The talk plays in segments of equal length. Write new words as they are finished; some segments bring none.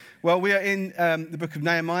Well, we are in the book of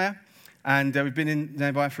Nehemiah, and we've been in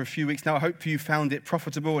Nehemiah for a few weeks now. I hope you found it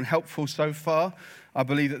profitable and helpful so far. I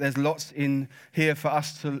believe that there's lots in here for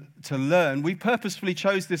us to learn. We purposefully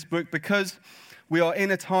chose this book because we are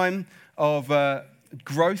in a time of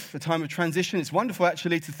growth, a time of transition. It's wonderful,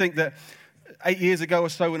 actually, to think that 8 years ago or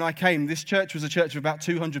so when I came, this church was a church of about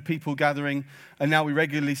 200 people gathering, and now we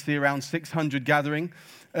regularly see around 600 gathering.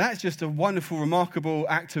 And that's just a wonderful, remarkable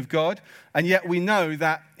act of God. And yet we know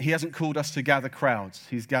that He hasn't called us to gather crowds.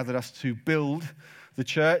 He's gathered us to build the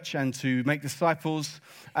church and to make disciples.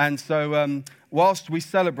 And so whilst we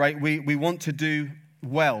celebrate, we want to do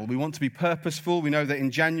well. We want to be purposeful. We know that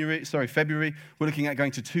in February, we're looking at going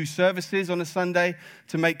to 2 services on a Sunday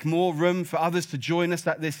to make more room for others to join us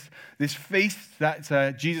at this feast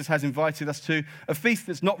that Jesus has invited us to. A feast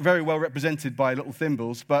that's not very well represented by little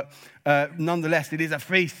thimbles, but nonetheless, it is a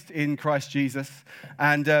feast in Christ Jesus.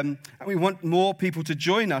 And we want more people to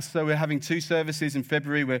join us. So we're having 2 services in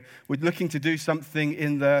February. We're looking to do something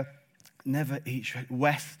in the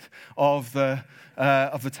west of the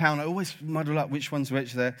town. I always muddle up which one's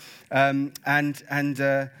which there. And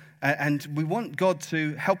we want God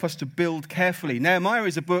to help us to build carefully. Nehemiah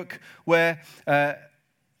is a book where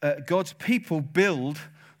God's people build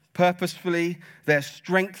purposefully. They're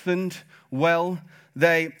strengthened well.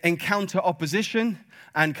 They encounter opposition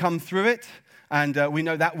and come through it. And we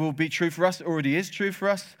know that will be true for us. It already is true for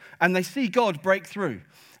us. And they see God break through.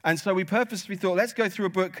 And so we purposely thought, let's go through a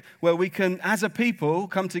book where we can, as a people,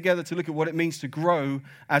 come together to look at what it means to grow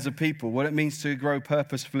as a people, what it means to grow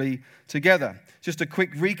purposefully together. Just a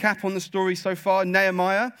quick recap on the story so far.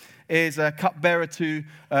 Nehemiah is a cupbearer to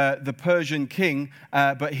the Persian king,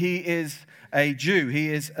 but he is a Jew. He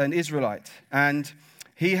is an Israelite. And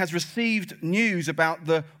he has received news about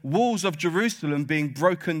the walls of Jerusalem being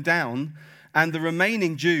broken down and the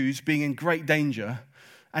remaining Jews being in great danger.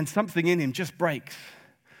 And something in him just breaks.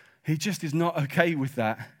 He just is not okay with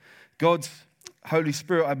that. God's Holy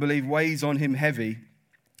Spirit, I believe, weighs on him heavy.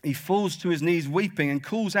 He falls to his knees weeping and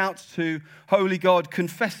calls out to Holy God,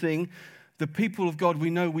 confessing, the people of God,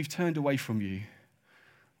 we know we've turned away from you.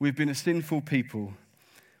 We've been a sinful people,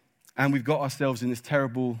 and we've got ourselves in this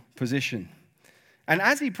terrible position. And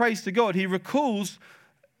as he prays to God, he recalls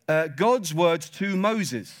God's words to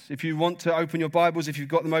Moses. If you want to open your Bibles, if you've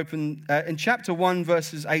got them open, in chapter 1,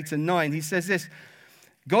 verses 8 and 9, he says this,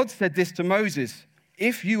 God said this to Moses,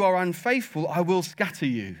 if you are unfaithful, I will scatter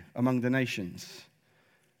you among the nations.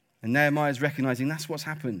 And Nehemiah is recognizing that's what's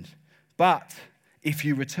happened. But if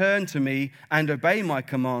you return to me and obey my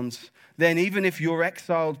commands, then even if your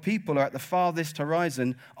exiled people are at the farthest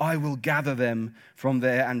horizon, I will gather them from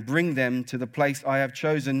there and bring them to the place I have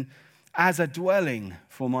chosen as a dwelling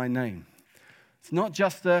for my name. It's not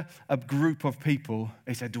just a group of people,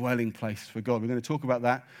 it's a dwelling place for God. We're going to talk about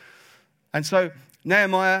that. And so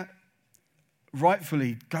Nehemiah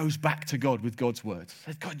rightfully goes back to God with God's words.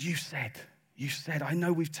 Says, God, you said, I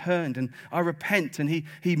know we've turned and I repent. And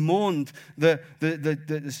he mourned the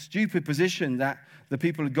stupid position that the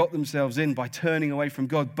people had got themselves in by turning away from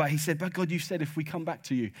God. But he said, but God, you said if we come back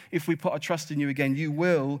to you, if we put our trust in you again, you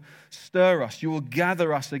will stir us, you will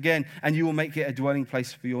gather us again, and you will make it a dwelling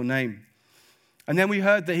place for your name. And then we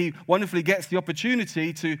heard that he wonderfully gets the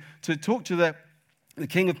opportunity to talk to the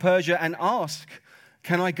king of Persia and ask,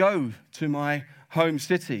 can I go to my home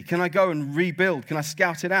city? Can I go and rebuild? Can I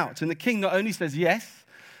scout it out? And the king not only says yes,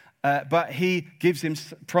 but he gives him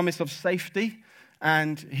promise of safety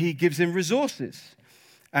and he gives him resources.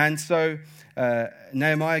 And so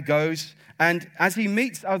Nehemiah goes, and as he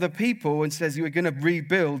meets other people and says, you're going to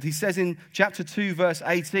rebuild, he says in chapter 2, verse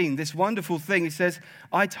 18, this wonderful thing. He says,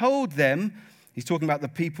 I told them, he's talking about the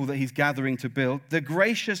people that he's gathering to build, the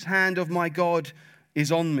gracious hand of my God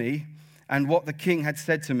is on me, and what the king had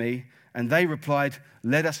said to me, and they replied,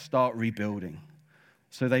 let us start rebuilding.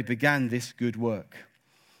 So they began this good work.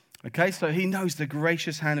 Okay, so he knows the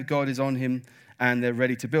gracious hand of God is on him, and they're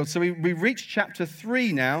ready to build. So we reach chapter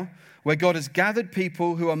 3 now, where God has gathered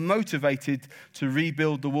people who are motivated to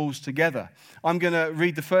rebuild the walls together. I'm going to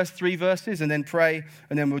read the first 3 verses and then pray,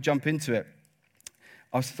 and then we'll jump into it.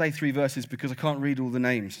 I'll say 3 verses because I can't read all the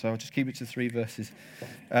names, so I'll just keep it to 3 verses.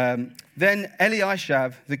 Then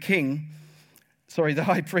Eliashab, the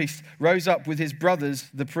high priest, rose up with his brothers,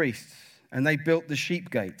 the priests, and they built the sheep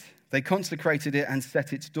gate. They consecrated it and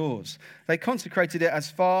set its doors. They consecrated it as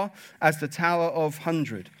far as the Tower of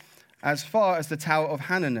 100, as far as the Tower of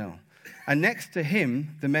Hananel. And next to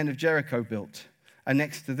him, the men of Jericho built. And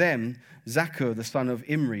next to them, Zaccur, the son of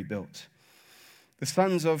Imri, built. The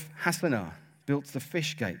sons of Hassenaah built the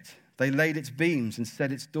fish gate. They laid its beams and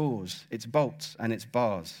set its doors, its bolts and its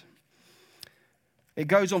bars. It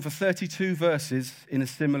goes on for 32 verses in a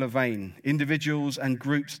similar vein. Individuals and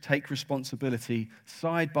groups take responsibility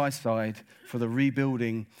side by side for the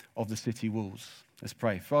rebuilding of the city walls. Let's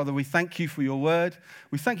pray. Father, we thank you for your word.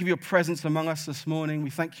 We thank you for your presence among us this morning. We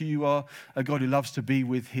thank you are a God who loves to be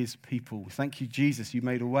with his people. We thank you, Jesus, you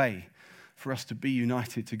made a way for us to be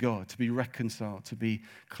united to God, to be reconciled, to be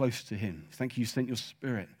close to him. Thank you sent your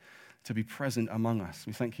Spirit to be present among us.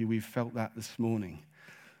 We thank you we've felt that this morning.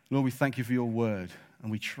 Lord, we thank you for your word,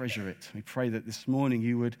 and we treasure it. We pray that this morning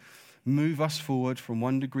you would move us forward from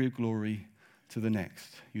one degree of glory to the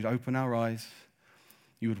next. You'd open our eyes.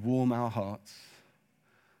 You would warm our hearts.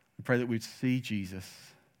 We pray that we'd see Jesus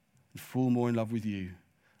and fall more in love with you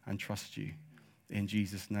and trust you. In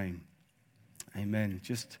Jesus' name, amen.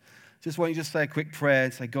 Just want you to say a quick prayer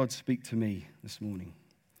and say, God, speak to me this morning.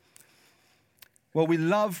 Well, we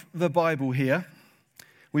love the Bible here.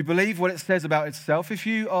 We believe what it says about itself. If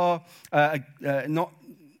you are not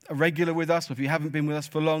a regular with us, or if you haven't been with us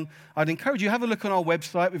for long, I'd encourage you to have a look on our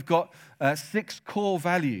website. We've got 6 core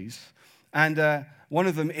values, and one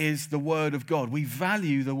of them is the Word of God. We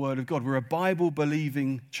value the Word of God. We're a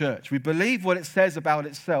Bible-believing church. We believe what it says about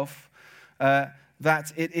itself,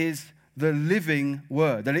 that it is the living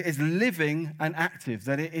Word, that it is living and active,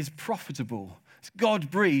 that it is profitable. It's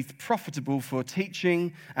God-breathed, profitable for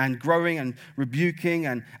teaching and growing and rebuking,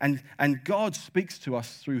 and God speaks to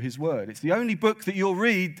us through his word. It's the only book that you'll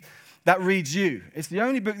read that reads you. It's the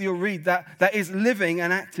only book that you'll read that is living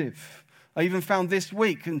and active. I even found this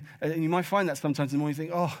week, and you might find that sometimes in the morning, you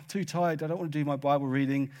think, oh, I'm too tired, I don't want to do my Bible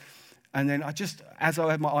reading. And then as I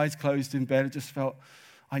had my eyes closed in bed, I just felt,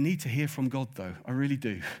 I need to hear from God though, I really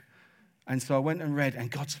do. And so I went and read, and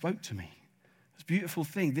God spoke to me. It's a beautiful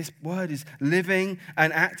thing. This word is living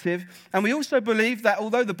and active. And we also believe that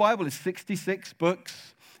although the Bible is 66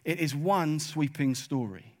 books, it is one sweeping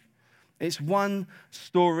story. It's one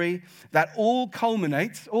story that all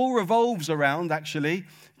culminates, all revolves around, actually,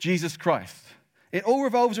 Jesus Christ. It all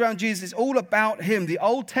revolves around Jesus. It's all about him. The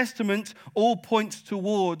Old Testament all points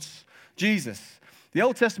towards Jesus. The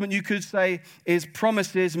Old Testament, you could say, is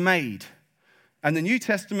promises made. And the New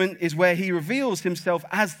Testament is where he reveals himself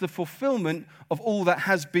as the fulfillment of all that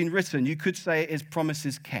has been written. You could say it is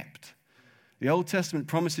promises kept. The Old Testament,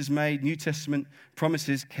 promises made. New Testament,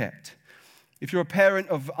 promises kept. If you're a parent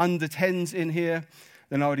of under 10s in here,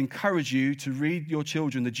 then I would encourage you to read your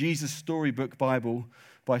children the Jesus Storybook Bible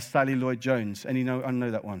by Sally Lloyd-Jones. I know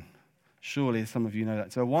that one. Surely some of you know that.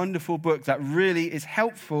 It's a wonderful book that really is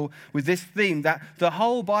helpful with this theme, that the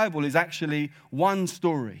whole Bible is actually one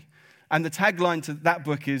story. And the tagline to that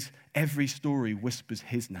book is, every story whispers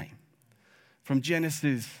his name. From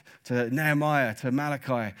Genesis to Nehemiah to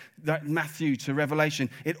Malachi, Matthew to Revelation,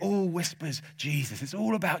 it all whispers Jesus. It's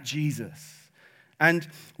all about Jesus. And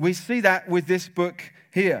we see that with this book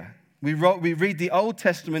here. We read the Old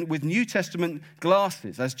Testament with New Testament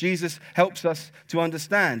glasses as Jesus helps us to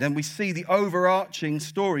understand. And we see the overarching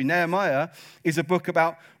story. Nehemiah is a book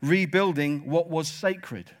about rebuilding what was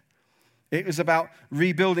sacred. It was about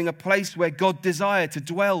rebuilding a place where God desired to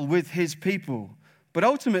dwell with his people. But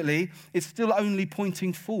ultimately, it's still only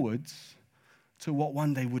pointing forwards to what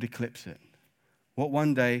one day would eclipse it, what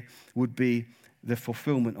one day would be the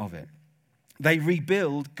fulfillment of it. They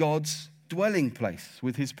rebuild God's dwelling place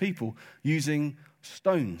with his people using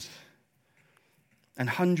stones. And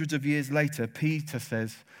hundreds of years later, Peter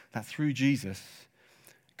says that through Jesus,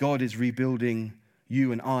 God is rebuilding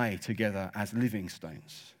you and I together as living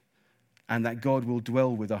stones, and that God will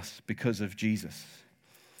dwell with us because of Jesus.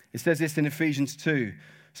 It says this in Ephesians 2.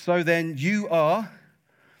 So then you are,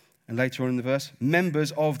 and later on in the verse,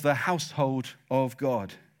 members of the household of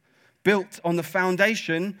God, built on the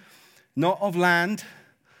foundation not of land,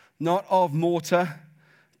 not of mortar,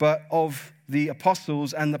 but of the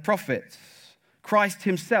apostles and the prophets. Christ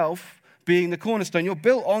himself being the cornerstone. You're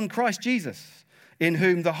built on Christ Jesus, in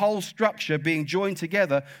whom the whole structure being joined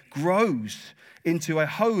together grows into a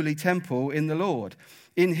holy temple in the Lord.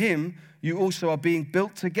 In him, you also are being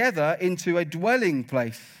built together into a dwelling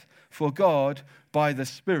place for God by the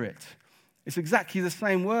Spirit. It's exactly the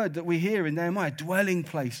same word that we hear in Nehemiah, dwelling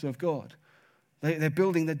place of God. They're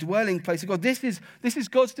building the dwelling place of God. This is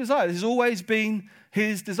God's desire. This has always been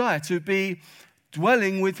his desire, to be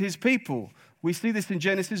dwelling with his people. We see this in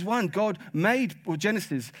Genesis 1. God made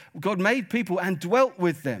people and dwelt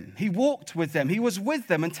with them. He walked with them. He was with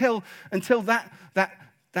them until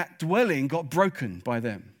that dwelling got broken by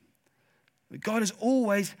them. God has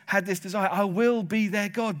always had this desire. I will be their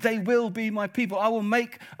God. They will be my people. I will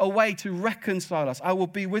make a way to reconcile us. I will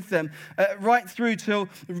be with them right through till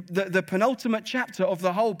the penultimate chapter of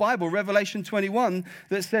the whole Bible, Revelation 21,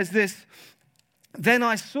 that says this. Then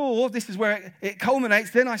I saw, this is where it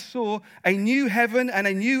culminates, then I saw a new heaven and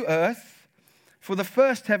a new earth, for the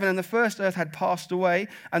first heaven and the first earth had passed away,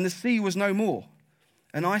 and the sea was no more.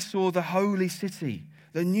 And I saw the holy city,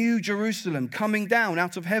 the new Jerusalem, coming down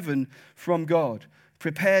out of heaven from God,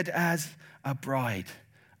 prepared as a bride,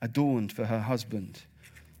 adorned for her husband.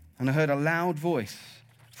 And I heard a loud voice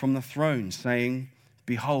from the throne saying,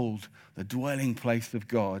 "Behold, the dwelling place of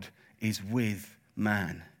God is with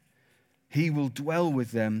man. He will dwell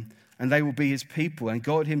with them, and they will be his people, and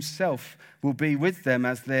God himself will be with them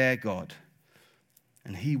as their God.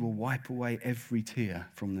 And he will wipe away every tear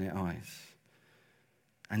from their eyes.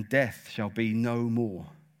 And death shall be no more.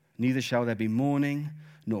 Neither shall there be mourning,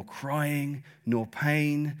 nor crying, nor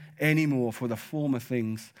pain anymore, for the former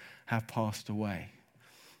things have passed away."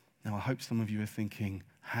 Now, I hope some of you are thinking,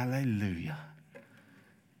 hallelujah.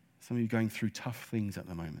 Some of you are going through tough things at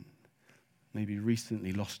the moment. Maybe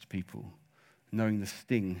recently lost people, knowing the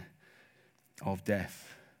sting of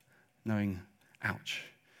death, knowing, ouch,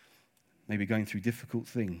 maybe going through difficult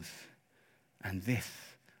things. And this,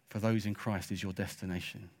 for those in Christ, is your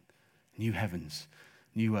destination. New heavens,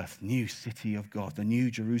 new earth, new city of God, the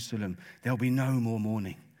new Jerusalem. There'll be no more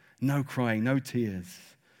mourning, no crying, no tears.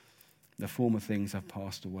 The former things have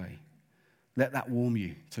passed away. Let that warm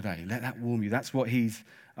you today. Let that warm you. That's what he's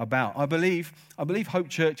about. I believe Hope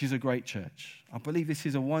Church is a great church. I believe this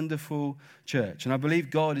is a wonderful church. And I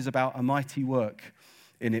believe God is about a mighty work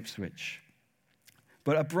in Ipswich.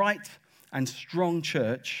 But a bright and strong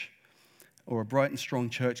church, or a bright and strong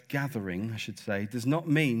church gathering, I should say, does not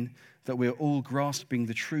mean that we're all grasping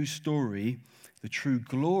the true story, the true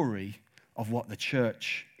glory of what the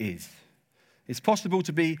church is. It's possible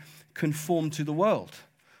to be conformed to the world,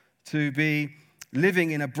 to be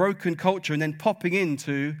living in a broken culture and then popping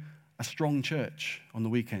into a strong church on the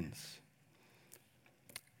weekends,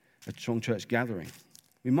 a strong church gathering.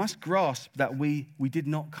 We must grasp that we did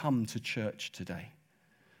not come to church today.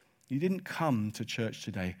 You didn't come to church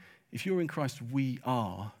today. If you're in Christ, we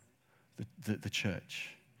are the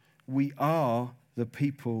church. We are the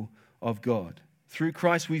people of God. Through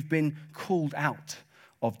Christ, we've been called out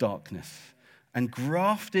of darkness and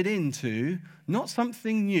grafted into not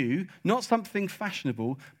something new, not something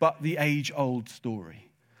fashionable, but the age-old story.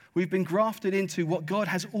 We've been grafted into what God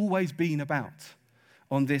has always been about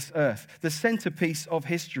on this earth. The centerpiece of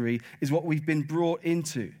history is what we've been brought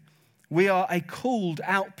into. We are a called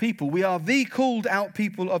out people. We are the called out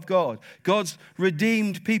people of God, God's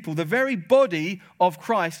redeemed people, the very body of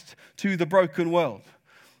Christ to the broken world.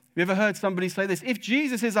 Have you ever heard somebody say this? If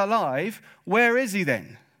Jesus is alive, where is he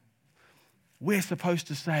then? We're supposed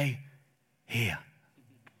to say, here.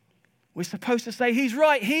 We're supposed to say, he's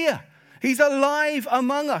right here. He's alive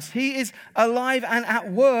among us. He is alive and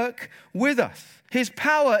at work with us. His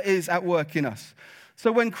power is at work in us.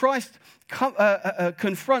 So when Christ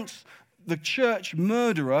confronts the church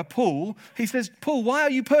murderer, Paul, he says, Paul, why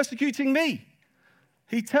are you persecuting me?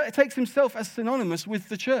 He takes himself as synonymous with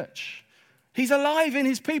the church. He's alive in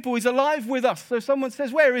his people. He's alive with us. So someone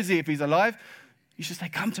says, where is he if he's alive? You should say,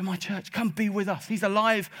 come to my church. Come be with us. He's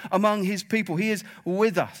alive among his people. He is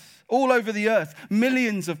with us. All over the earth,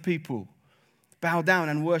 millions of people bow down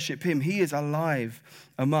and worship him. He is alive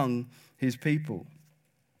among his people.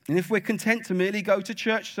 And if we're content to merely go to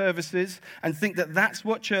church services and think that that's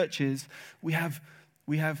what church is, we have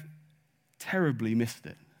terribly missed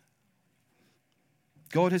it.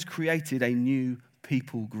 God has created a new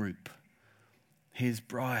people group, his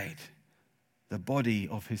bride, the body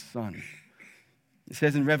of his Son. It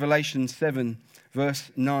says in Revelation 7,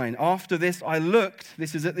 verse 9, after this I looked,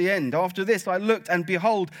 this is at the end, after this I looked, and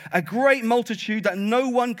behold, a great multitude that no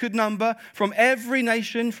one could number, from every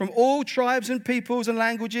nation, from all tribes and peoples and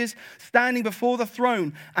languages, standing before the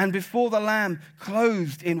throne and before the Lamb,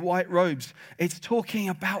 clothed in white robes. It's talking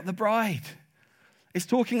about the bride. It's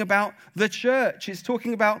talking about the church. It's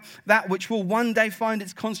talking about that which will one day find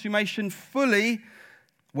its consummation fully,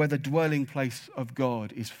 where the dwelling place of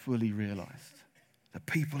God is fully realized. The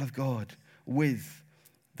people of God with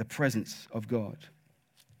the presence of God.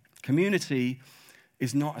 Community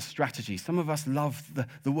is not a strategy. Some of us love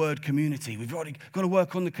the word community. We've already got to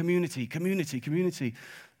work on the community. Community.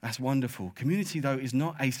 That's wonderful. Community, though, is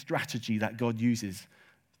not a strategy that God uses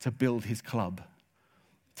to build his club,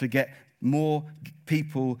 to get more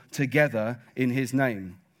people together in his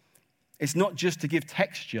name. It's not just to give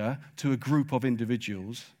texture to a group of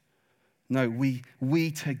individuals. No,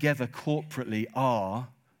 we together corporately are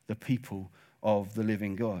the people of the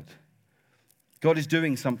living God. God is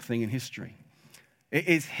doing something in history. It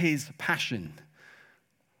is his passion.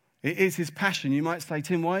 It is his passion. You might say,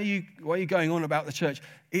 Tim, why are you going on about the church?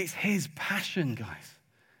 It's his passion, guys.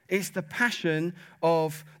 It's the passion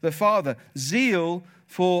of the Father. Zeal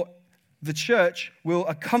for the church will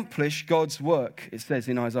accomplish God's work, it says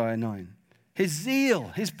in Isaiah 9. His zeal,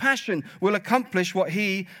 his passion will accomplish what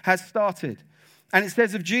he has started. And it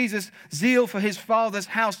says of Jesus, zeal for his Father's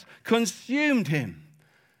house consumed him.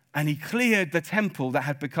 And he cleared the temple that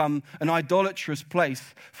had become an idolatrous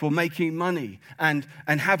place for making money and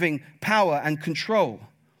having power and control.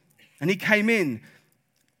 And he came in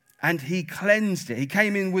and he cleansed it. He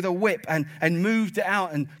came in with a whip and moved it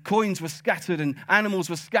out, and coins were scattered and animals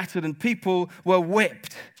were scattered and people were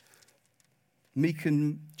whipped. Meek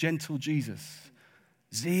and gentle Jesus,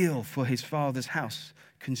 zeal for his Father's house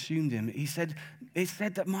consumed him. It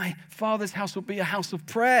said that my Father's house will be a house of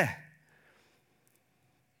prayer.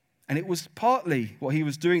 And it was partly what he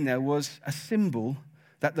was doing there was a symbol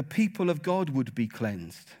that the people of God would be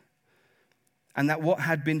cleansed, and that what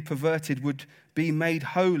had been perverted would be made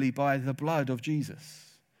holy by the blood of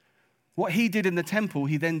Jesus. What he did in the temple,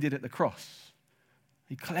 he then did at the cross.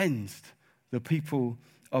 He cleansed the people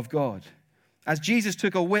of God. As Jesus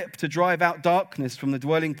took a whip to drive out darkness from the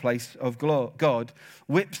dwelling place of God,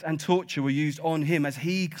 whips and torture were used on him as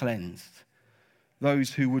he cleansed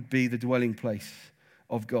those who would be the dwelling place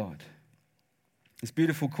of God. This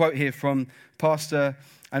beautiful quote here from pastor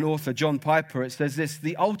and author John Piper. It says this: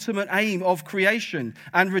 the ultimate aim of creation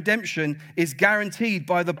and redemption is guaranteed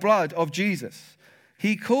by the blood of Jesus.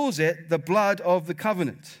 He calls it the blood of the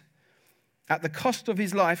covenant. At the cost of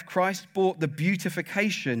his life, Christ bought the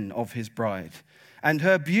beautification of his bride, and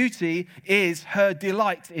her beauty is her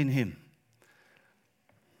delight in him.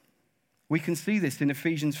 We can see this in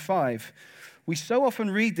Ephesians 5. We so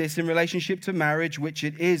often read this in relationship to marriage, which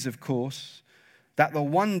it is, of course, that the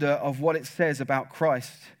wonder of what it says about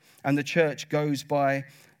Christ and the church goes by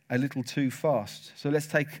a little too fast. So let's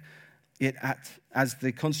take it as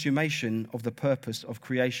the consummation of the purpose of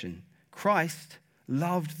creation. Christ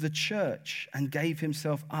loved the church and gave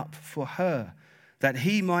himself up for her, that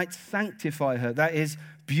he might sanctify her, that is,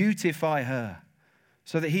 beautify her,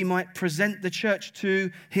 so that he might present the church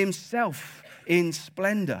to himself in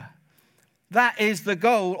splendor. That is the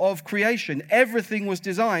goal of creation. Everything was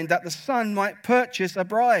designed that the Son might purchase a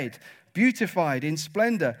bride, beautified in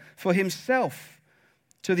splendor for himself,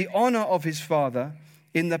 to the honor of his Father,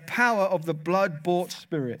 in the power of the blood-bought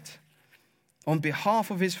Spirit. On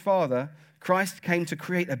behalf of his Father, Christ came to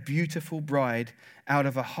create a beautiful bride out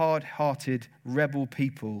of a hard-hearted, rebel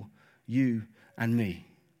people, you and me.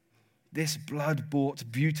 This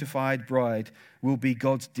blood-bought, beautified bride will be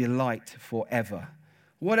God's delight forever.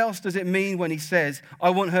 What else does it mean when he says,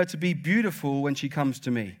 I want her to be beautiful when she comes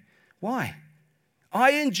to me? Why?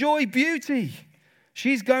 I enjoy beauty.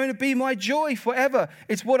 She's going to be my joy forever.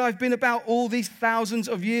 It's what I've been about all these thousands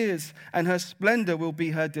of years, and her splendor will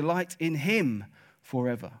be her delight in him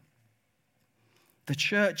forever. The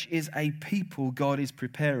church is a people God is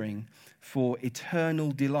preparing for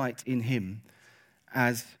eternal delight in him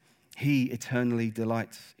as he eternally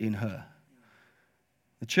delights in her.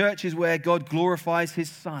 The church is where God glorifies his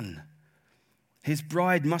Son. His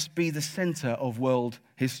bride must be the center of world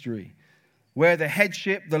history, where the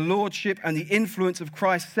headship, the lordship, and the influence of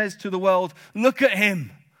Christ says to the world, look at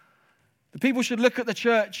him. The people should look at the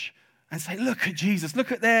church and say, look at Jesus,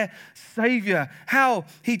 look at their Savior, how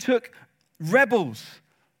he took rebels,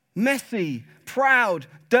 messy, proud,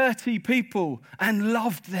 dirty people and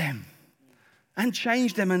loved them and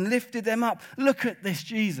changed them and lifted them up. Look at this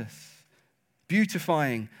Jesus,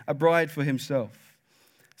 beautifying a bride for himself.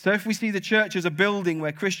 So if we see the church as a building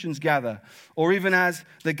where Christians gather, or even as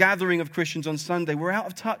the gathering of Christians on Sunday, we're out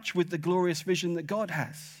of touch with the glorious vision that God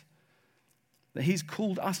has, that he's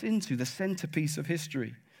called us into, the centerpiece of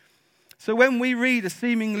history. So when we read a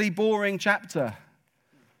seemingly boring chapter,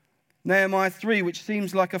 Nehemiah 3, which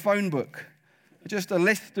seems like a phone book, just a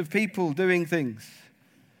list of people doing things,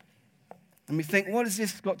 and we think, what has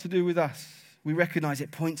this got to do with us? We recognize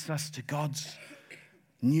it points us to God's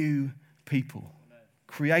new people,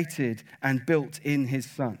 created and built in his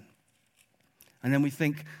Son. And then we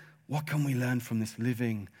think, what can we learn from this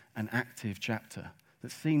living and active chapter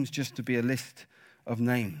that seems just to be a list of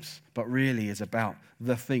names, but really is about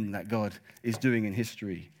the thing that God is doing in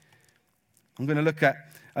history? I'm going to look at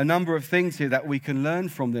a number of things here that we can learn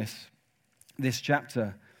from this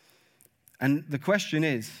chapter. And the question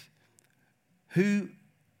is, who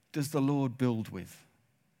does the Lord build with?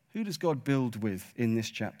 Who does God build with in this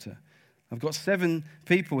chapter? I've got 7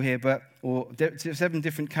 people here, or 7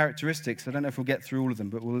 different characteristics. I don't know if we'll get through all of them,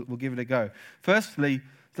 but we'll give it a go. Firstly,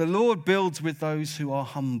 the Lord builds with those who are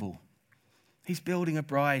humble. He's building a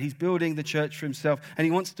bride. He's building the church for himself. And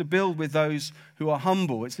he wants to build with those who are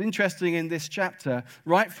humble. It's interesting in this chapter,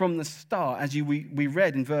 right from the start, as we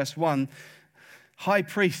read in verse 1, high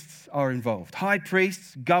priests are involved. High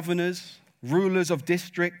priests, governors, rulers of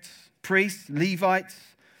districts, priests, Levites.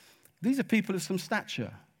 These are people of some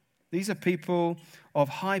stature. These are people of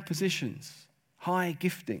high positions, high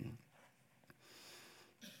gifting.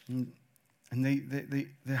 And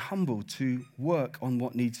they're humble to work on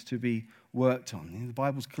what needs to be worked on. The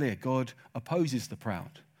Bible's clear. God opposes the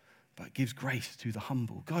proud, but gives grace to the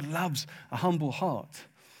humble. God loves a humble heart.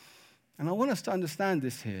 And I want us to understand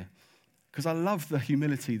this here, because I love the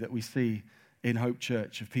humility that we see in Hope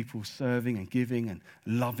Church of people serving and giving and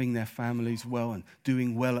loving their families well and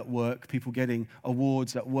doing well at work, people getting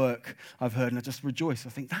awards at work, I've heard, and I just rejoice. I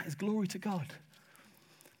think that is glory to God.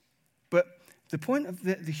 But the point of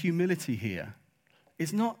the humility here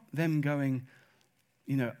is not them going,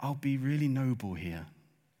 I'll be really noble here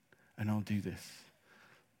and I'll do this.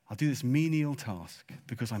 I'll do this menial task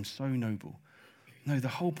because I'm so noble. No, the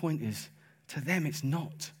whole point is, to them it's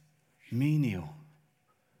not menial.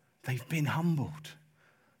 They've been humbled.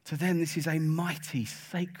 To them, this is a mighty,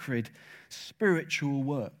 sacred, spiritual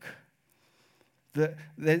work.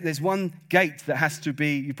 There's one gate that has to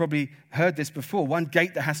be, you probably heard this before, one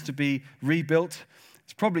gate that has to be rebuilt.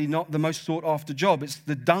 It's probably not the most sought after job. It's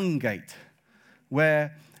the dung gate,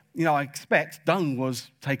 where, I expect dung was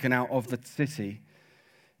taken out of the city.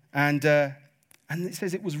 And it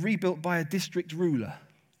says it was rebuilt by a district ruler.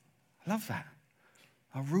 I love that.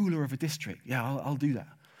 A ruler of a district. Yeah, I'll do that.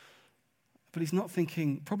 But he's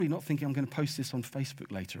probably not thinking I'm going to post this on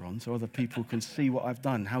Facebook later on so other people can see what I've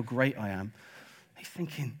done, how great I am. He's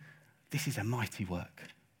thinking, this is a mighty work.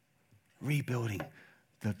 Rebuilding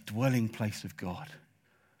the dwelling place of God.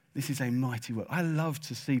 This is a mighty work. I love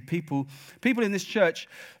to see people in this church.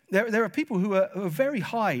 There are people who are very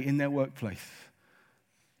high in their workplace.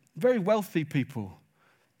 Very wealthy people.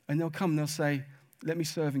 And they'll come and they'll say, let me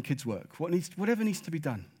serve in kids' work. Whatever needs to be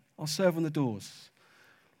done. I'll serve on the doors.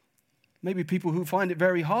 Maybe people who find it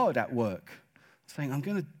very hard at work, saying, I'm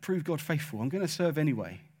going to prove God faithful. I'm going to serve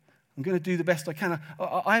anyway. I'm going to do the best I can.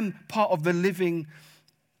 I'm part of the living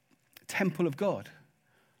temple of God.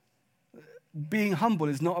 Being humble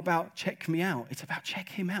is not about check me out. It's about check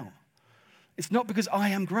him out. It's not because I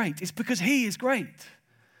am great. It's because he is great.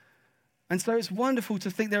 And so it's wonderful to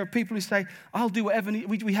think there are people who say, I'll do whatever.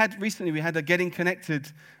 We had a Getting Connected,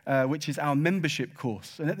 which is our membership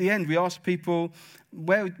course. And at the end, we asked people,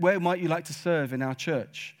 where might you like to serve in our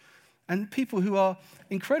church? And people who are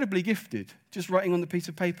incredibly gifted, just writing on the piece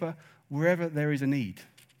of paper, wherever there is a need.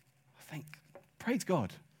 I think, praise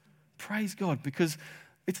God. Praise God. Because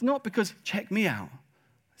it's not because check me out.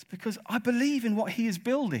 It's because I believe in what he is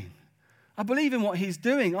building. I believe in what he's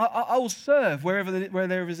doing. I will serve where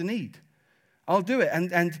there is a need. I'll do it.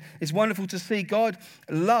 And it's wonderful to see. God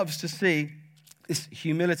loves to see this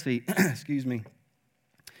humility. Excuse me.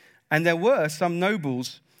 And there were some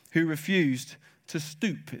nobles who refused to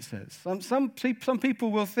stoop, it says. Some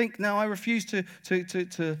people will think, no, I refuse to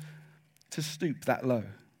stoop that low.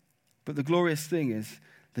 But the glorious thing is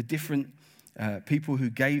the different people who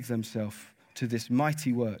gave themselves to this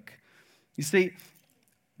mighty work. You see,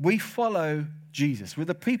 we follow Jesus. We're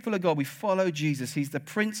the people of God. We follow Jesus. He's the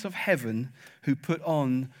Prince of Heaven who put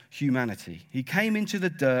on humanity. He came into the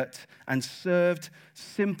dirt and served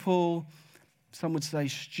simple, some would say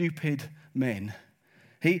stupid men.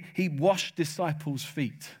 He washed disciples'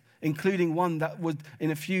 feet, including one that would,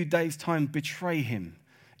 in a few days' time, betray him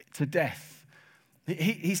to death.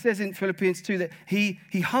 He says in Philippians 2 that he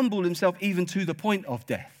humbled himself even to the point of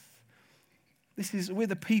death. We're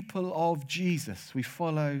the people of Jesus. We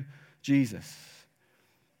follow Jesus.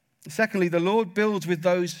 Secondly, the Lord builds with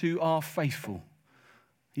those who are faithful.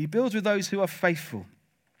 He builds with those who are faithful.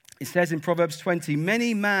 It says in Proverbs 20,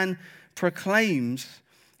 many man proclaims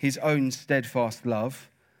his own steadfast love,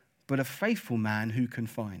 but a faithful man who can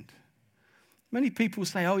find. Many people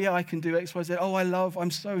say, oh yeah, I can do X, Y, Z. Oh,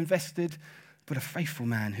 I'm so invested. But a faithful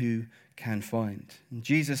man who can find. And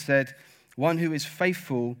Jesus said, one who is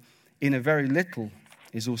faithful in a very little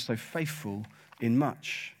is also faithful in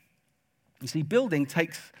much. You see, building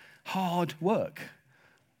takes hard work.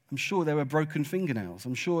 I'm sure there were broken fingernails.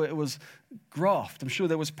 I'm sure it was graft. I'm sure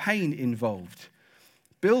there was pain involved.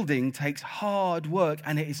 Building takes hard work,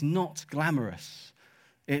 and it is not glamorous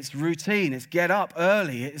It's routine. It's get up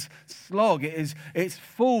early. It's slog. It's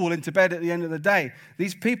fall into bed at the end of the day.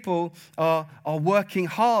 These people are working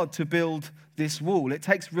hard to build this wall. It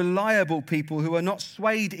takes reliable people who are not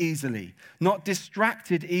swayed easily, not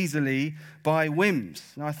distracted easily by whims.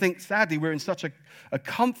 And I think, sadly, we're in such a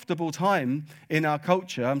comfortable time in our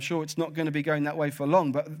culture. I'm sure it's not going to be going that way for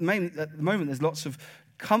long, but at the moment there's lots of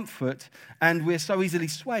comfort, and we're so easily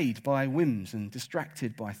swayed by whims and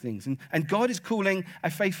distracted by things. And God is calling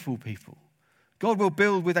a faithful people. God will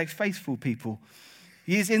build with a faithful people.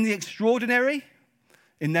 He is in the extraordinary.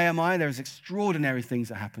 In Nehemiah, there's extraordinary things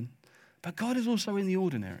that happen. But God is also in the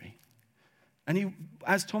ordinary. And he,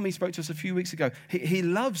 as Tommy spoke to us a few weeks ago, he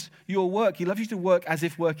loves your work. He loves you to work as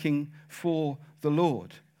if working for the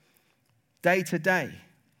Lord, day to day.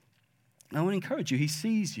 And I want to encourage you, he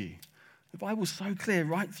sees you. The Bible's so clear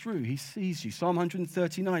right through. He sees you. Psalm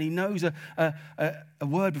 139, he knows a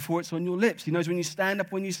word before it's on your lips. He knows when you stand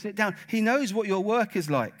up, when you sit down. He knows what your work is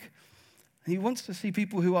like. And he wants to see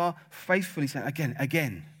people who are faithfully saying,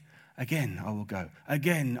 again, I will go.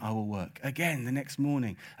 Again, I will work. Again, the next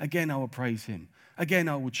morning. Again, I will praise him. Again,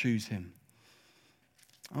 I will choose him.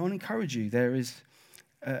 I want to encourage you. There is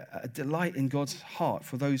a delight in God's heart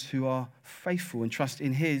for those who are faithful and trust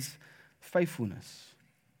in his faithfulness.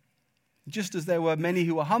 Just as there were many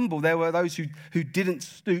who were humble, there were those who didn't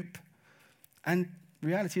stoop. And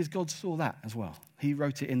reality is God saw that as well. He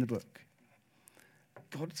wrote it in the book.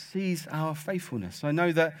 God sees our faithfulness. I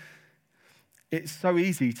know that it's so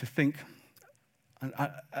easy to think.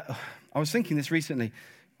 I was thinking this recently.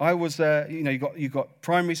 I was, you've got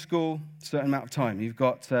primary school, a certain amount of time. You've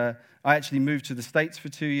got. I actually moved to the States for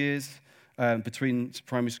 2 years between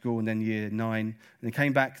primary school and then year 9, and then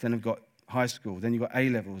came back. Then I've got high school. Then you've got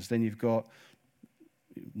A-levels. Then you've got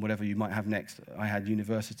whatever you might have next. I had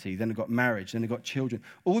university. Then I got marriage. Then I got children.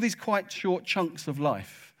 All these quite short chunks of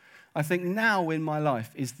life. I think now in my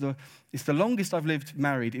life it's the longest I've lived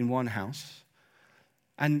married in one house.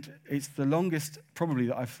 And it's the longest, probably,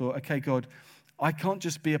 that I've thought, okay, God, I can't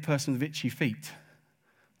just be a person with itchy feet.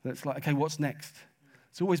 That's like, okay, what's next?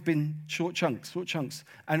 It's always been short chunks.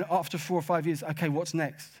 And after 4 or 5 years, okay, what's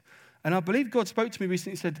next? And I believe God spoke to me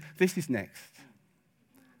recently and said, this is next.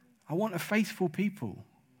 I want a faithful people.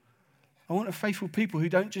 I want a faithful people who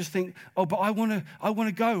don't just think, oh, but I want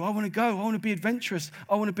to go. I want to be adventurous.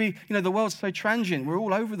 I want to be, the world's so transient. We're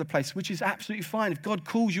all over the place, which is absolutely fine. If God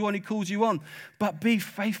calls you on, he calls you on. But be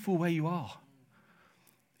faithful where you are.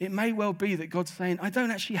 It may well be that God's saying, I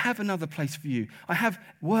don't actually have another place for you. I have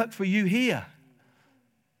work for you here.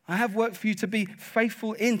 I have work for you to be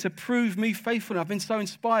faithful in, to prove me faithful. I've been so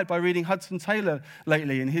inspired by reading Hudson Taylor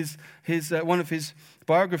lately in his one of his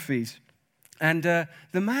biographies. And the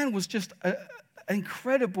man was just an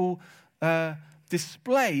incredible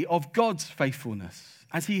display of God's faithfulness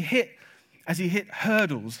as he hit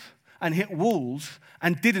hurdles and hit walls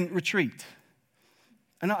and didn't retreat.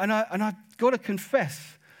 And I've got to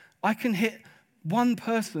confess, I can hit one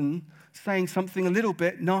person saying something a little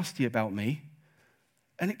bit nasty about me,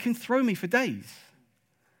 and it can throw me for days.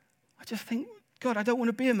 I just think, God, I don't want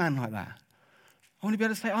to be a man like that. I want to be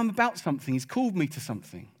able to say, I'm about something. He's called me to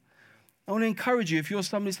something. I want to encourage you, if you're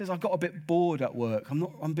somebody who says, I've got a bit bored at work, I'm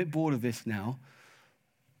a bit bored of this now.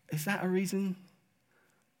 Is that a reason?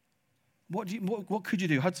 What could you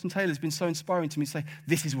do? Hudson Taylor's been so inspiring to me to say,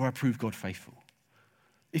 this is where I prove God faithful.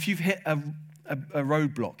 If you've hit a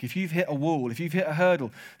roadblock, if you've hit a wall, if you've hit a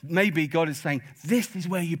hurdle, maybe God is saying, this is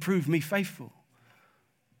where you prove me faithful.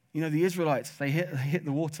 The Israelites, they hit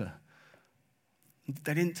the water.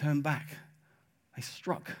 They didn't turn back. They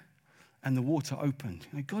struck, and the water opened.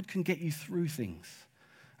 God can get you through things.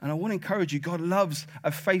 And I want to encourage you, God loves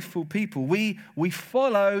a faithful people. We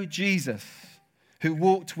follow Jesus, who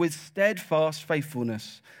walked with steadfast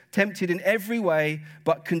faithfulness, tempted in every way,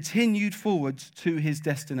 but continued forwards to his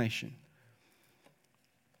destination.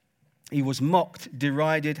 He was mocked,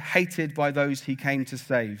 derided, hated by those he came to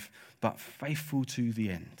save, but faithful to the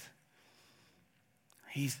end.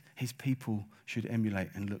 His people should emulate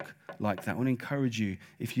and look like that. I want to encourage you,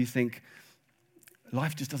 if you think,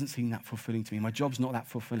 life just doesn't seem that fulfilling to me, my job's not that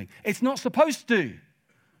fulfilling. It's not supposed to.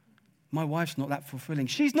 My wife's not that fulfilling.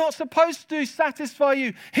 She's not supposed to satisfy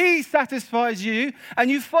you. He satisfies you, and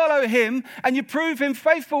you follow him, and you prove him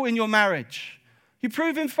faithful in your marriage. You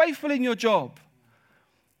prove him faithful in your job.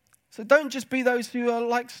 So don't just be those who are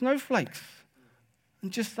like snowflakes and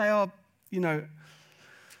just say,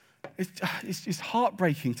 it's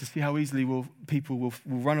heartbreaking to see how easily people will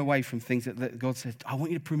run away from things that God says, I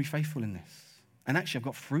want you to prove me faithful in this. And actually, I've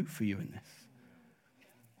got fruit for you in this.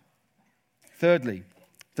 Thirdly,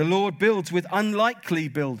 The Lord builds with unlikely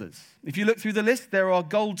builders. If you look through the list, there are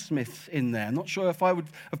goldsmiths in there. I'm not sure if I would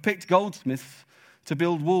have picked goldsmiths to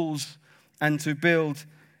build walls and to build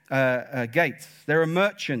gates. There are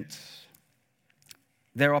merchants.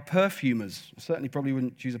 There are perfumers. I certainly probably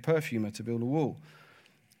wouldn't choose a perfumer to build a wall.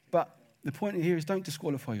 But the point here is don't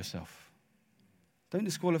disqualify yourself. Don't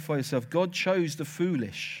disqualify yourself. God chose the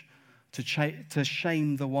foolish to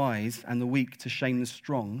shame the wise, and the weak to shame the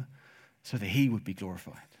strong, so that he would be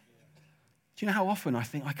glorified. Do you know how often I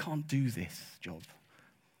think, I can't do this job?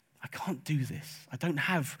 I can't do this. I don't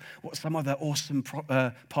have what some other awesome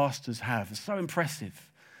pastors have. It's so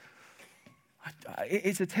impressive.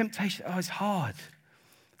 It's a temptation. Oh, it's hard.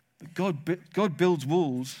 But God builds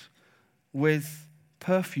walls with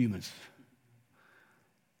perfumers.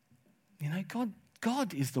 You know,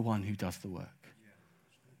 God is the one who does the work.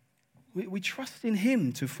 We trust in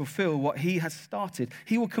him to fulfill what he has started.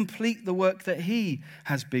 He will complete the work that he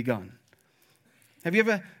has begun. Have you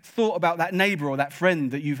ever thought about that neighbor or that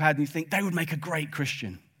friend that you've had and you think they would make a great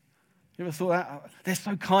Christian? You ever thought that? They're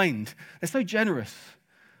so kind. They're so generous.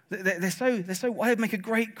 They're so they'd make a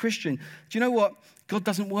great Christian. Do you know what? God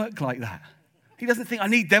doesn't work like that. He doesn't think I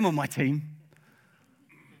need them on my team.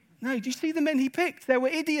 No, do you see the men he picked? They were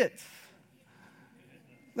idiots.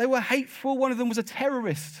 They were hateful. One of them was a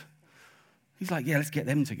terrorist. He's like, yeah, let's get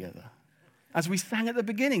them together. As we sang at the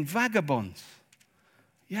beginning, vagabonds.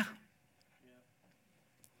 Yeah.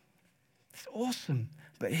 It's awesome.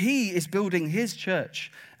 But he is building his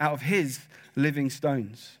church out of his living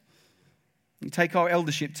stones. You take our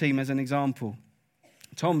eldership team as an example.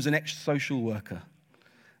 Tom's an ex-social worker.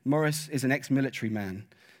 Morris is an ex-military man.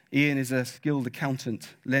 Ian is a skilled accountant.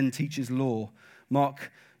 Len teaches law.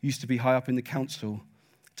 Mark used to be high up in the council.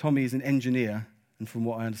 Tommy is an engineer, and from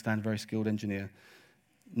what I understand, a very skilled engineer.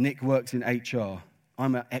 Nick works in HR.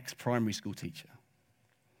 I'm an ex-primary school teacher.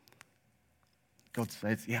 God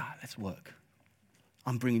says, yeah, let's work.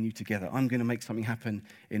 I'm bringing you together. I'm going to make something happen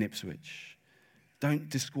in Ipswich. Don't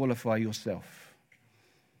disqualify yourself.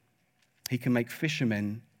 He can make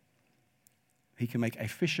fishermen. He can make a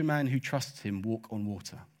fisherman who trusts him walk on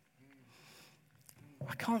water.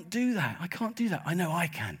 I can't do that. I can't do that. I know I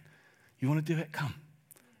can. You want to do it? Come.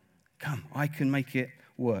 Come. I can make it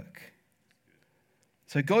work.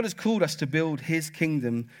 So God has called us to build his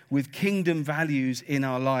kingdom with kingdom values in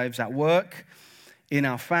our lives, at work, in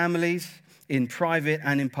our families, in private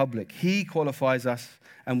and in public. He qualifies us,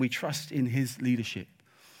 and we trust in his leadership.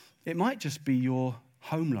 It might just be your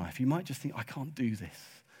home life. You might just think, I can't do this.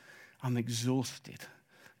 I'm exhausted.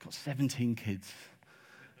 I've got 17 kids,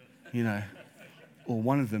 or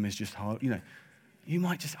one of them is just hard. You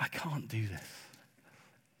might just, I can't do this.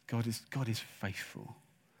 God is faithful.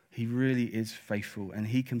 He really is faithful, and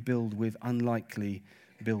he can build with unlikely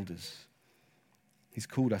builders. He's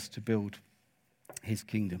called us to build his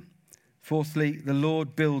kingdom. Fourthly, the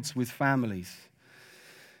Lord builds with families.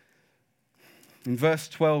 In verse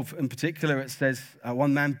 12 in particular, it says,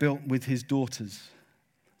 one man built with his daughters.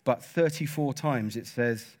 But 34 times it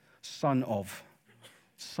says, son of,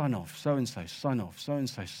 so-and-so, son of,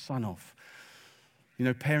 so-and-so, son of.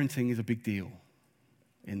 Parenting is a big deal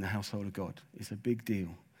in the household of God. It's a big deal.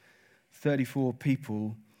 34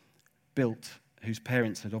 people built whose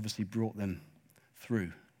parents had obviously brought them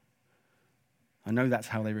through. I know that's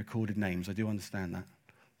how they recorded names. I do understand that.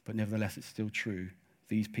 But nevertheless, it's still true.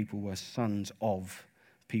 These people were sons of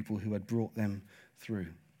people who had brought them through.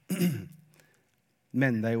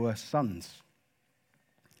 Men, they were sons.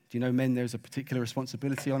 Do you know, men, there's a particular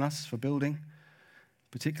responsibility on us for building.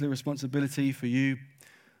 Particular responsibility for you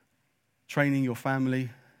training your family,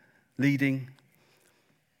 leading.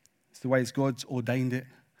 It's the way God's ordained it.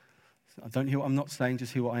 Don't hear what I'm not saying,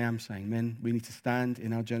 just hear what I am saying. Men, we need to stand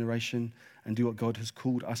in our generation and do what God has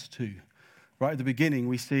called us to. Right at the beginning,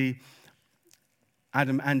 we see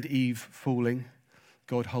Adam and Eve falling.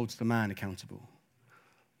 God holds the man accountable.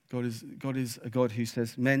 God is a God who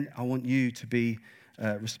says, men, I want you to be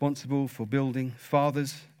responsible for building.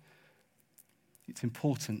 Fathers, it's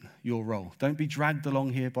important, your role. Don't be dragged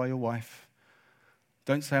along here by your wife.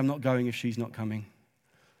 Don't say, I'm not going if she's not coming.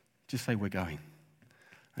 Just say, we're going.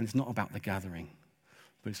 And it's not about the gathering,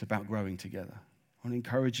 but it's about growing together. I want to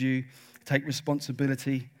encourage you, take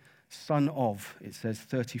responsibility. Son of, it says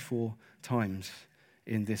 34 times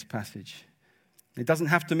in this passage. It doesn't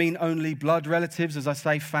have to mean only blood relatives, as I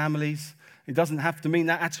say, families. It doesn't have to mean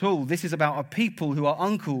that at all. This is about a people who are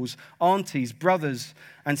uncles, aunties, brothers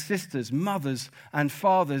and sisters, mothers and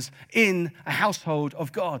fathers in a household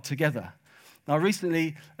of God together. I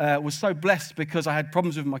recently was so blessed because I had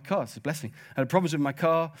problems with my car. It's a blessing. I had problems with my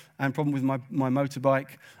car and problem with my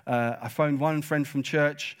motorbike. I phoned one friend from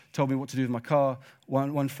church, told me what to do with my car.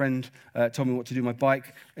 One friend told me what to do with my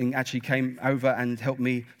bike and actually came over and helped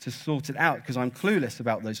me to sort it out because I'm clueless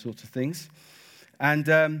about those sorts of things. And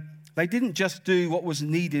they didn't just do what was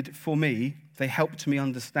needed for me. They helped me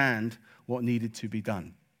understand what needed to be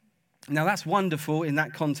done. Now, that's wonderful in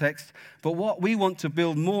that context, but what we want to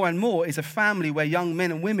build more and more is a family where young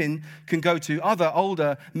men and women can go to other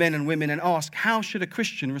older men and women and ask, how should a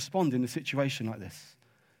Christian respond in a situation like this?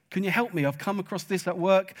 Can you help me? I've come across this at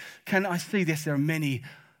work. Can I see this? There are many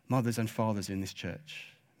mothers and fathers in this church,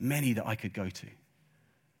 many that I could go to.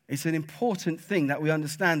 It's an important thing that we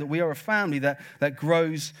understand that we are a family that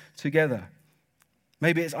grows together.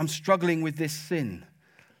 Maybe it's, I'm struggling with this sin.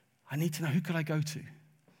 I need to know, who could I go to?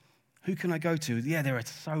 Who can I go to? Yeah, there are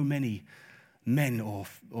so many men or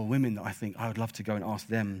women that I think I would love to go and ask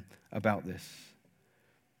them about this.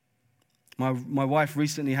 My wife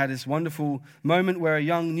recently had this wonderful moment where a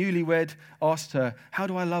young newlywed asked her, how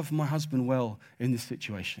do I love my husband well in this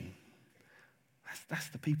situation? That's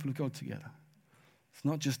the people of God together. It's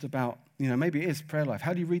not just about, maybe it is prayer life.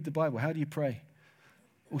 How do you read the Bible? How do you pray?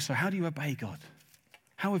 Also, how do you obey God?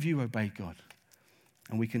 How have you obeyed God?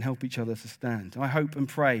 And we can help each other to stand. I hope and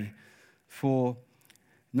pray for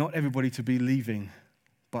not everybody to be leaving,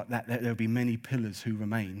 but that there'll be many pillars who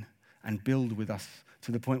remain and build with us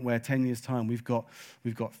to the point where 10 years' time we've got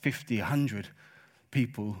 50, 100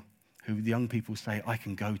 people who the young people say, I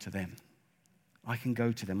can go to them. I can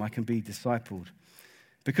go to them. I can be discipled.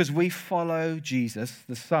 Because we follow Jesus,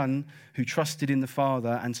 the Son who trusted in the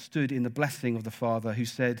Father and stood in the blessing of the Father, who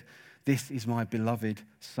said, this is my beloved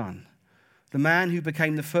Son. The man who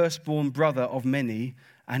became the firstborn brother of many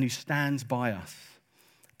and who stands by us,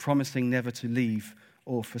 promising never to leave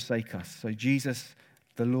or forsake us. So Jesus,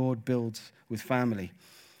 the Lord, builds with family.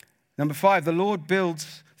 Number 5, the Lord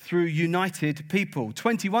builds through united people.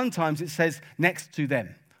 21 times it says next to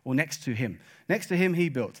them or next to him. Next to him he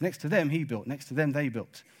built. Next to them he built. Next to them they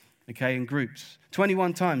built. Okay, in groups.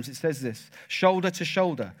 21 times it says this. Shoulder to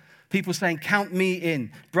shoulder. People saying, count me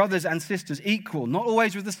in. Brothers and sisters, equal. Not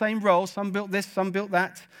always with the same role. Some built this, some built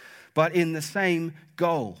that. But in the same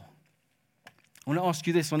goal. I want to ask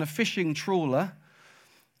you this. On a fishing trawler,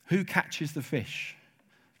 who catches the fish?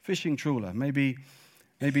 Fishing trawler. Maybe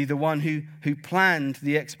the one who planned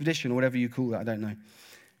the expedition, or whatever you call that, I don't know.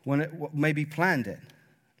 Maybe planned it.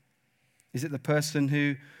 Is it the person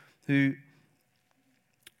who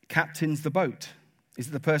captains the boat? Is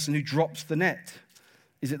it the person who drops the net?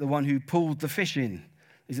 Is it the one who pulled the fish in?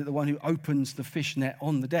 Is it the one who opens the fish net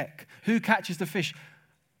on the deck? Who catches the fish?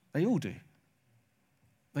 They all do.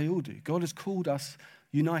 They all do. God has called us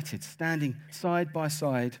united, standing side by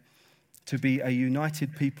side to be a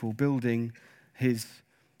united people, building his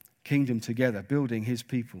kingdom together, building his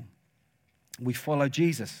people. We follow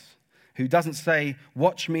Jesus, who doesn't say,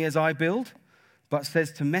 watch me as I build, but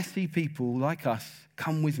says to messy people like us,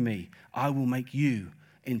 come with me. I will make you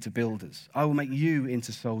into builders. I will make you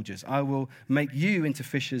into soldiers. I will make you into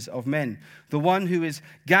fishers of men. The one who is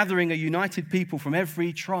gathering a united people from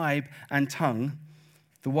every tribe and tongue,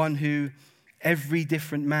 the one who every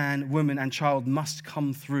different man, woman, and child must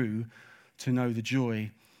come through to know the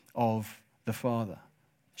joy of the Father.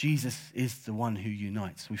 Jesus is the one who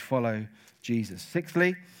unites. We follow Jesus.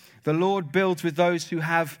 Sixthly, the Lord builds with those who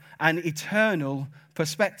have an eternal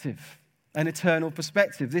perspective. An eternal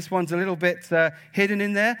perspective. This one's a little bit hidden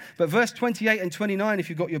in there, but verse 28 and 29, if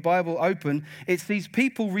you've got your Bible open, it sees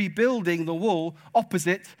people rebuilding the wall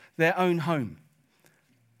opposite their own home.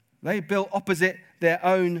 They built opposite their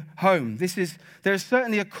own home. There is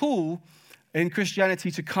certainly a call in Christianity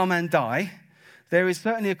to come and die. There is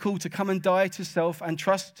certainly a call to come and die to self and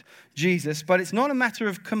trust Jesus, but it's not a matter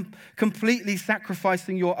of completely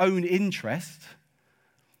sacrificing your own interest.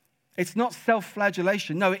 It's not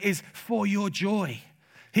self-flagellation. No, it is for your joy.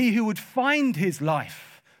 He who would find his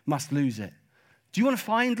life must lose it. Do you want to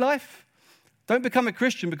find life? Don't become a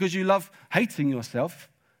Christian because you love hating yourself,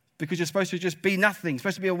 because you're supposed to just be nothing,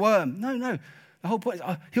 supposed to be a worm. No. The whole point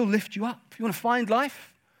is he'll lift you up. If you want to find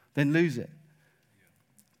life, then lose it.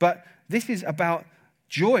 But this is about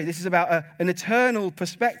joy. This is about an eternal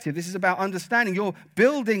perspective. This is about understanding you're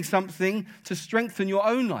building something to strengthen your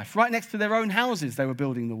own life. Right next to their own houses, they were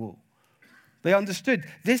building the wall. They understood.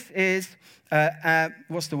 This is,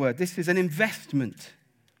 This is an investment.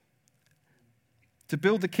 To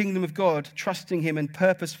build the kingdom of God, trusting him and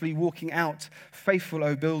purposefully walking out faithful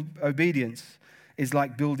obedience is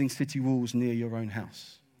like building city walls near your own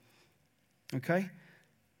house. Okay?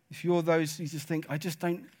 If you're those who just think, I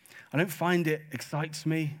don't find it excites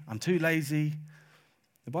me, I'm too lazy.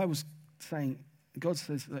 The Bible's saying, God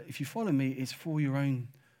says that if you follow me, it's for your own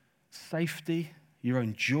safety, your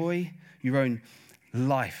own joy, your own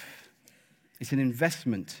life. It's an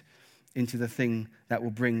investment into the thing that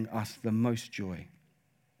will bring us the most joy.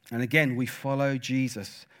 And again, we follow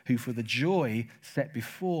Jesus, who for the joy set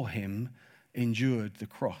before him endured the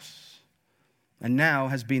cross and now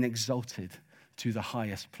has been exalted to the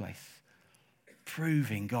highest place,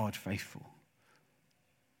 proving God faithful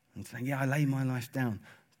and saying, yeah, I lay my life down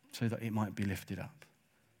so that it might be lifted up.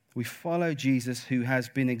 We follow Jesus, who has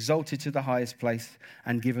been exalted to the highest place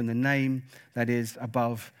and given the name that is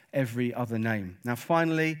above every other name. Now,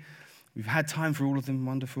 finally, we've had time for all of them.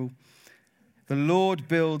 Wonderful. The Lord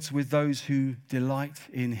builds with those who delight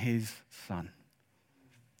in his Son.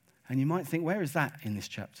 And you might think, where is that in this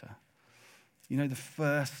chapter? You know, the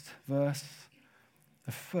first verse,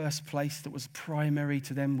 the first place that was primary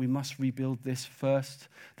to them, we must rebuild this first.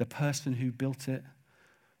 The person who built it,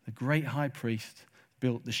 the great high priest,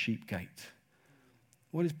 built the sheep gate.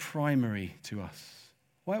 What is primary to us?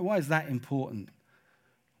 Why is that important?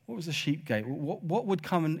 What was the sheep gate? What would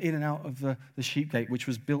come in and out of the sheep gate, which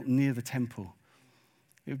was built near the temple?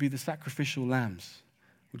 It would be the sacrificial lambs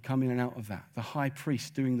would come in and out of that. The high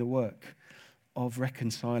priest doing the work of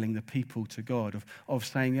reconciling the people to God, of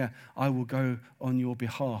saying, yeah, I will go on your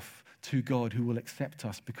behalf to God who will accept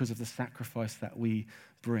us because of the sacrifice that we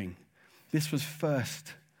bring. This was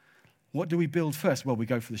first. What do we build first? Well, we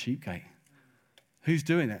go for the sheep gate. Who's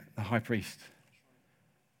doing it? The high priest.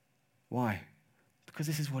 Why? Because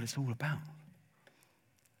this is what it's all about.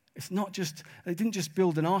 It's not just, they didn't just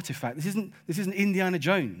build an artifact. This isn't Indiana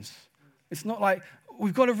Jones. It's not like,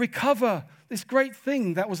 we've got to recover this great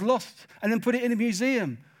thing that was lost and then put it in a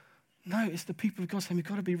museum. No, it's the people of God saying we've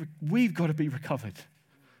got to be recovered.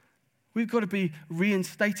 We've got to be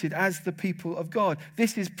reinstated as the people of God.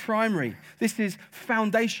 This is primary. This is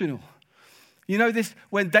foundational. You know this,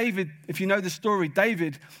 when David, if you know the story,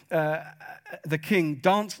 David, the king,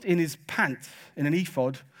 danced in his pants, in an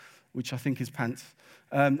ephod, which I think is pants.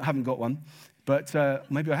 I haven't got one, but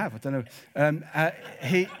maybe I have, I don't know.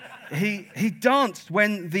 He danced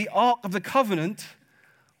when the Ark of the Covenant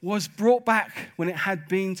was brought back, when it had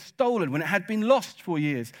been stolen, when it had been lost for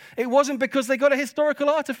years. It wasn't because they got a historical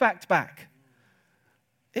artifact back.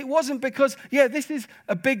 It wasn't because, this is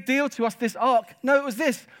a big deal to us, this ark. No, it was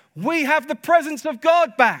this. We have the presence of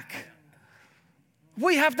God back.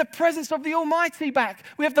 We have the presence of the Almighty back.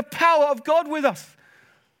 We have the power of God with us.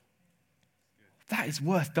 That is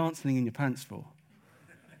worth dancing in your pants for.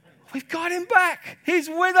 We've got him back. He's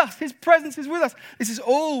with us. His presence is with us. This is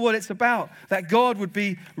all what it's about, that God would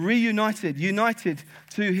be united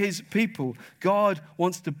to his people. God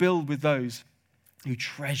wants to build with those who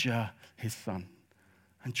treasure his Son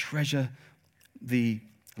and treasure the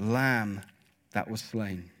Lamb that was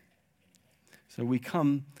slain. So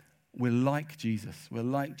we're like Jesus. We're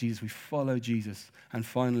like Jesus. We follow Jesus. And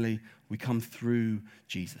finally, we come through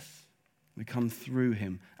Jesus. We come through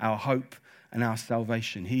him, our hope and our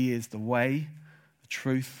salvation. He is the way, the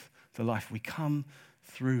truth, the life. We come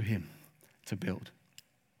through him to build.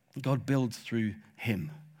 God builds through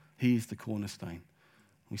him. He is the cornerstone.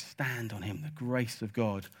 We stand on him, the grace of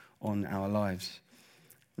God on our lives.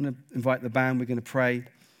 I'm going to invite the band. We're going to pray,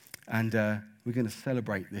 and we're going to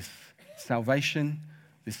celebrate this salvation,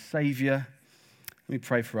 this Savior. Let me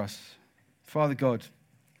pray for us. Father God,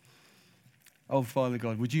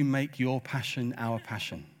 would you make your passion our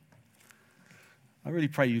passion? I really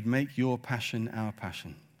pray you'd make your passion our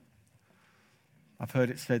passion. I've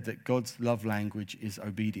heard it said that God's love language is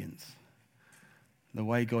obedience. The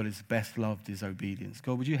way God is best loved is obedience.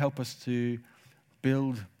 God, would you help us to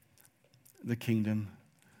build the kingdom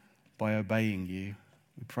by obeying you?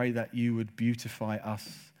 We pray that you would beautify us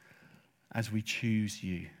as we choose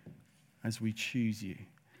you. As we choose you.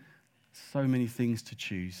 So many things to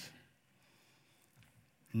choose.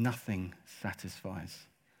 Nothing satisfies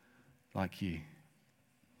like you.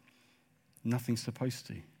 Nothing's supposed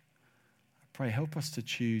to. I pray, help us to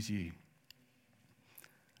choose you.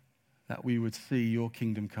 That we would see your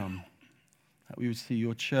kingdom come. That we would see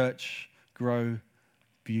your church grow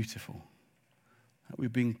beautiful. That we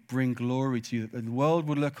bring glory to you. That the world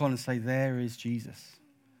would look on and say, there is Jesus.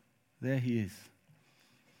 There he is.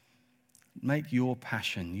 Make your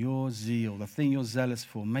passion, your zeal, the thing you're zealous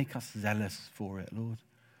for, make us zealous for it, Lord.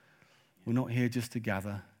 We're not here just to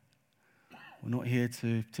gather. We're not here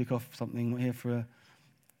to tick off something. We're not here for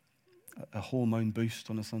a hormone boost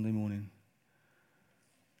on a Sunday morning.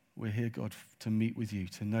 We're here, God, to meet with you,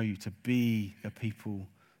 to know you, to be a people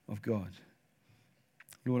of God.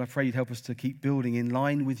 Lord, I pray you'd help us to keep building in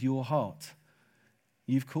line with your heart.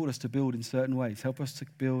 You've called us to build in certain ways. Help us to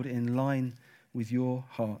build in line with your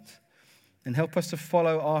heart. And help us to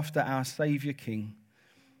follow after our Saviour King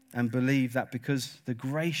and believe that because the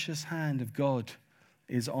gracious hand of God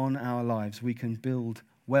is on our lives, we can build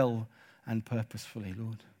well and purposefully,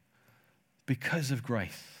 Lord. Because of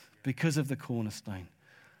grace, because of the cornerstone.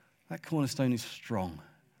 That cornerstone is strong.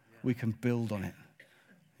 We can build on it.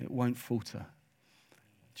 It won't falter.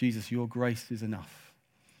 Jesus, your grace is enough.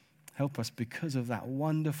 Help us because of that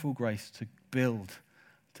wonderful grace to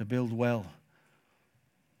build well,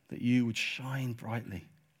 that you would shine brightly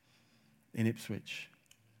in Ipswich.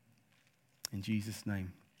 In Jesus'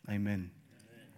 name, amen.